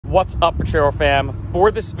What's up, Freccero fam?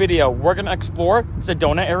 For this video, we're gonna explore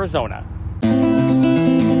Sedona, Arizona.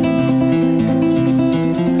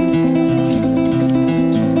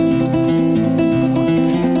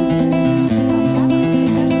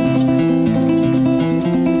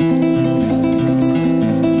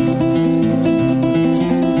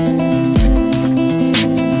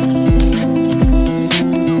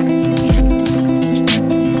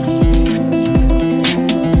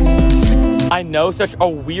 I know, such a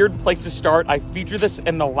weird place to start. I featured this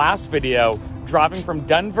in the last video, driving from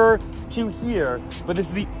Denver to here, but this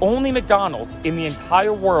is the only McDonald's in the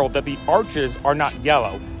entire world that the arches are not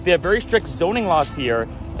yellow. They have very strict zoning laws here,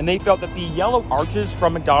 and they felt that the yellow arches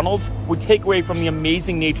from McDonald's would take away from the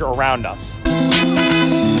amazing nature around us.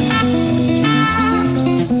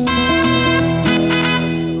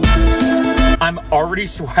 I'm already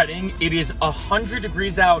sweating. It is 100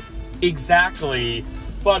 degrees out exactly.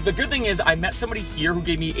 But the good thing is I met somebody here who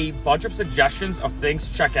gave me a bunch of suggestions of things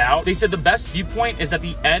to check out. They said the best viewpoint is at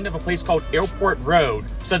the end of a place called Airport Road.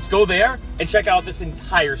 So let's go there and check out this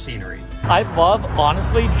entire scenery. I love,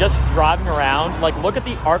 honestly, just driving around. Like, look at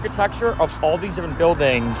the architecture of all these different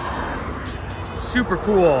buildings. Super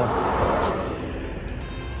cool.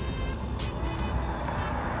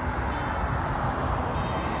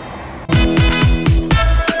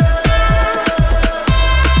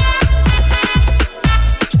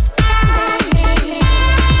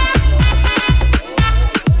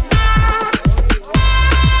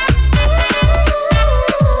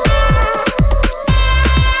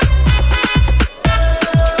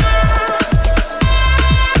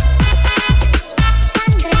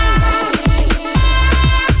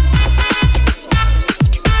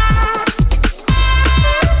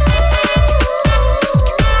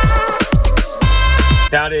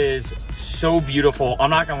 That is so beautiful. I'm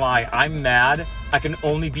not gonna lie, I'm mad I can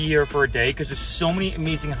only be here for a day because there's so many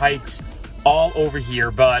amazing hikes all over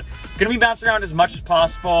here, but gonna be bouncing around as much as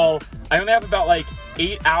possible. I only have about like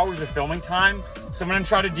 8 hours of filming time, so I'm gonna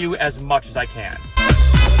try to do as much as I can.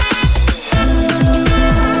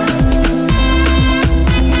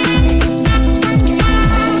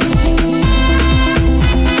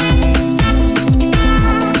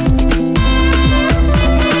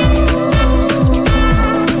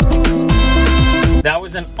 That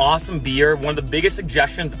was an awesome beer. One of the biggest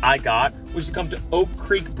suggestions I got was to come to Oak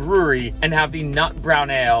Creek Brewery and have the Nut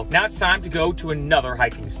Brown Ale. Now it's time to go to another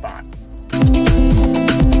hiking spot.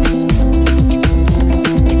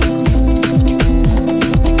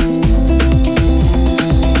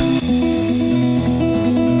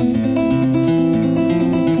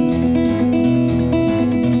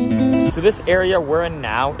 So this area we're in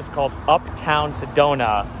now is called Uptown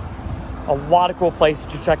Sedona. A lot of cool places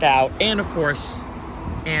to check out, and of course,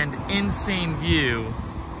 an insane view.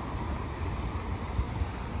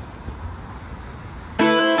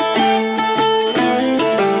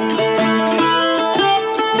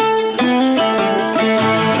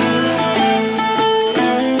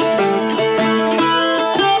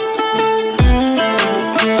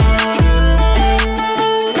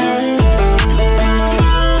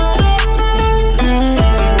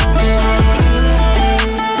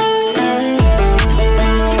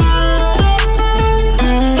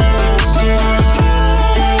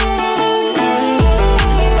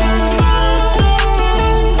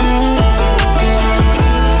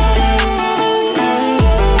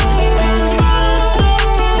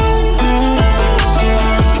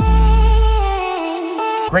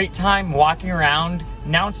 Great time walking around.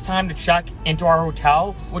 Now it's time to check into our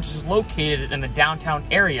hotel, which is located in the downtown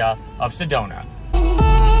area of Sedona.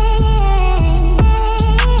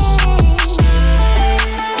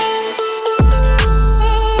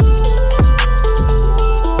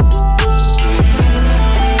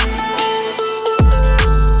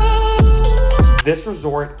 This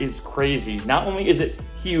resort is crazy. Not only is it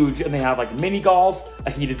huge and they have like mini golf, a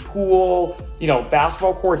heated pool, you know,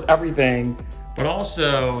 basketball courts, everything, but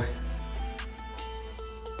also,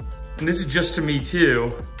 and this is just to me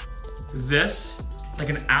too, this, like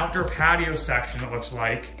an outdoor patio section it looks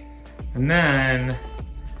like, and then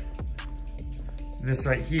this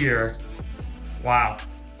right here, wow.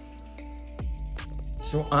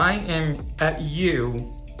 So I am at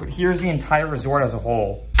U, but here's the entire resort as a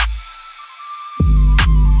whole.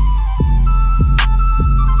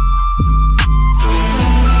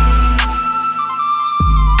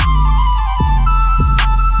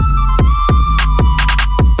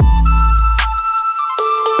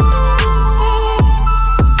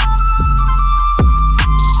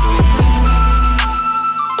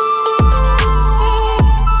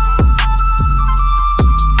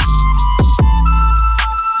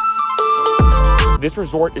 This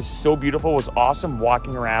resort is so beautiful. It was awesome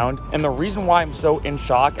walking around. And the reason why I'm so in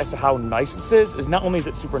shock as to how nice this is not only is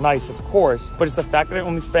it super nice, of course, but it's the fact that I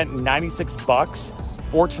only spent 96 bucks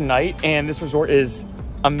for tonight, and this resort is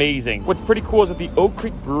amazing. What's pretty cool is at the Oak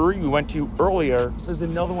Creek Brewery we went to earlier, there's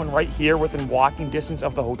another one right here within walking distance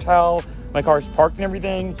of the hotel. My car is parked and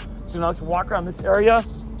everything. So now let's walk around this area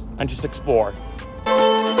and just explore.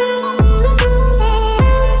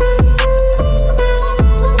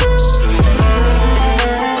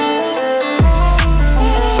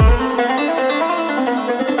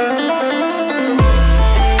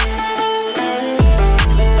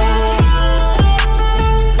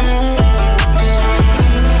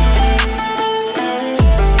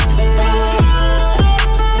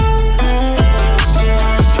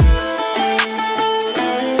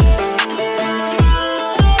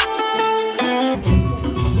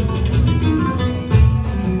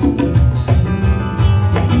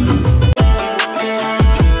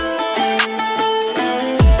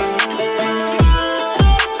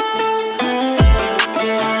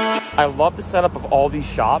 I love the setup of all these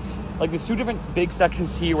shops. Like there's two different big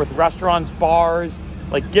sections here with restaurants, bars,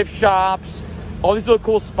 like gift shops, all these little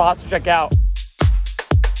cool spots to check out.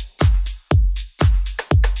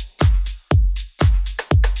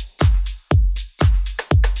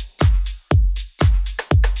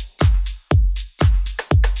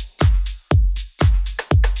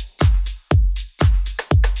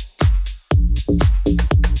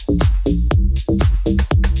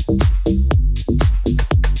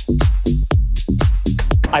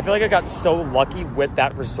 I feel like I got so lucky with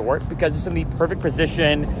that resort because it's in the perfect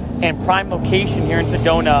position and prime location here in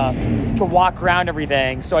Sedona to walk around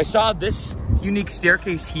everything. So I saw this unique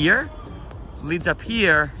staircase here, leads up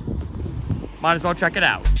here. Might as well check it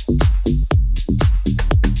out.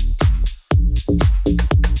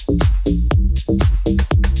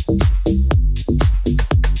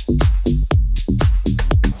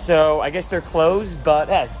 So I guess they're closed, but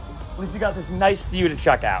hey, at least we got this nice view to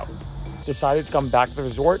check out. Decided to come back to the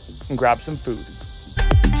resort and grab some food.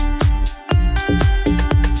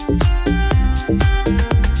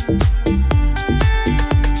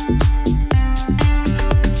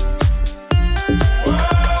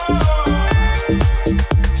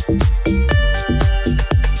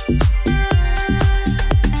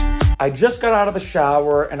 I just got out of the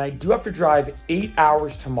shower and I do have to drive 8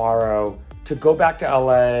 hours tomorrow to go back to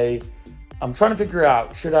LA. I'm trying to figure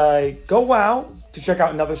out, should I go out to check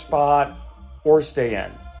out another spot or stay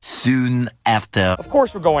in? Soon after. Of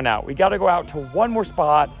course we're going out. We got to go out to one more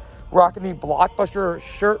spot. Rocking the Blockbuster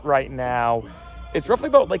shirt right now. It's roughly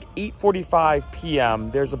about like 8:45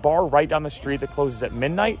 p.m. There's a bar right down the street that closes at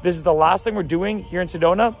midnight. This is the last thing we're doing here in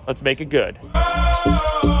Sedona. Let's make it good.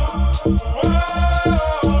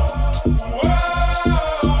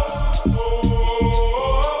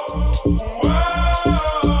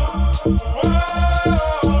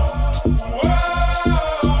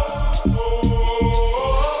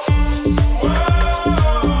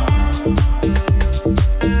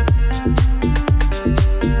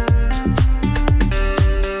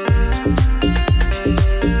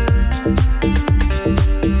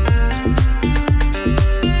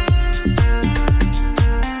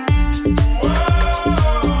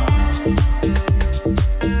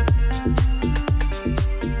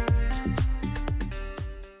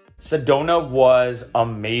 Sedona was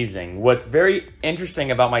amazing. What's very interesting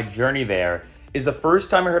about my journey there is the first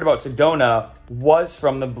time I heard about Sedona was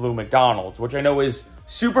from the Blue McDonald's, which I know is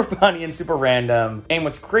super funny and super random. And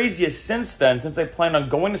what's crazy is since then, since I planned on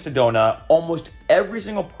going to Sedona, almost every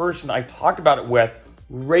single person I talked about it with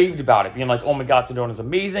raved about it, being like, oh my God, Sedona is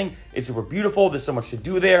amazing. It's super beautiful. There's so much to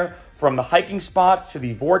do there, from the hiking spots to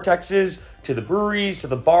the vortexes, to the breweries, to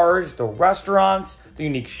the bars, the restaurants, the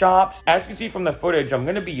unique shops. As you can see from the footage, I'm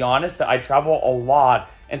going to be honest that I travel a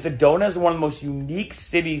lot, and Sedona is one of the most unique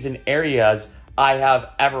cities and areas I have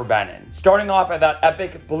ever been in. Starting off at that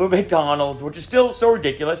epic Blue McDonald's, which is still so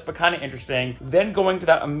ridiculous, but kind of interesting. Then going to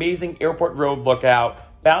that amazing Airport Road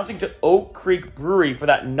lookout, bouncing to Oak Creek Brewery for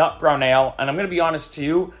that nut brown ale. And I'm going to be honest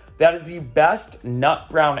too, that is the best nut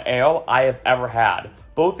brown ale I have ever had.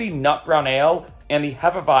 Both the nut brown ale and the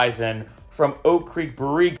Hefeweizen from Oak Creek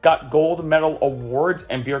Brewery got gold medal awards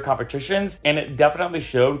and beer competitions, and it definitely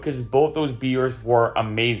showed because both those beers were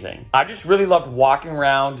amazing. I just really loved walking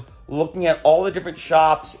around, looking at all the different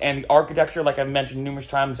shops and the architecture, like I've mentioned numerous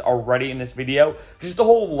times already in this video. Just the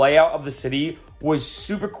whole layout of the city was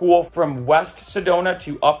super cool, from West Sedona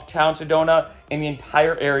to Uptown Sedona and the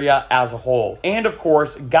entire area as a whole. And of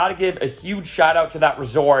course, gotta give a huge shout out to that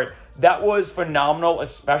resort. That was phenomenal,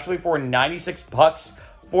 especially for 96 bucks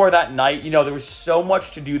for that night. You know, there was so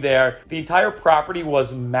much to do there. The entire property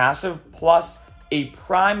was massive, plus a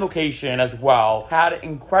prime location as well. Had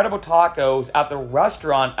incredible tacos at the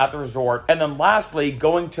restaurant at the resort. And then lastly,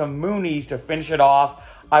 going to Mooneys to finish it off.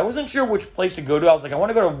 I wasn't sure which place to go to. I was like, I want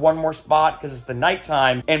to go to one more spot because it's the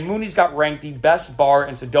nighttime. And Mooneys got ranked the best bar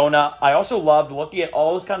in Sedona. I also loved looking at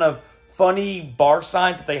all those kind of funny bar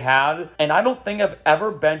signs that they had. And I don't think I've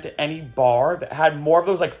ever been to any bar that had more of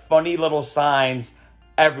those like funny little signs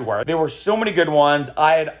everywhere. There were so many good ones.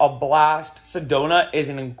 I had a blast. Sedona is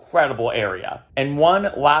an incredible area. And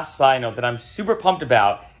one last side note that I'm super pumped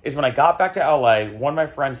about is when I got back to LA, one of my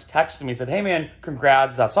friends texted me and said, hey man,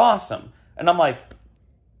 congrats, that's awesome. And I'm like,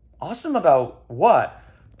 awesome about what?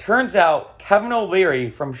 Turns out Kevin O'Leary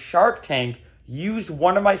from Shark Tank used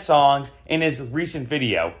one of my songs in his recent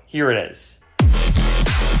video. Here it is.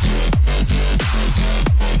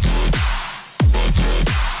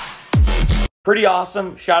 Pretty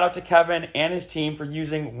awesome. Shout out to Kevin and his team for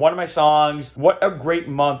using one of my songs. What a great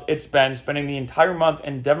month it's been, spending the entire month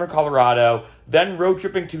in Denver, Colorado, then road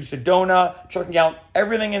tripping to Sedona, checking out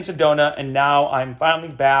everything in Sedona, and now I'm finally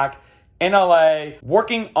back in LA,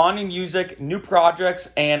 working on new music, new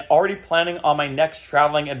projects, and already planning on my next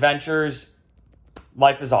traveling adventures.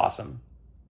 Life is awesome.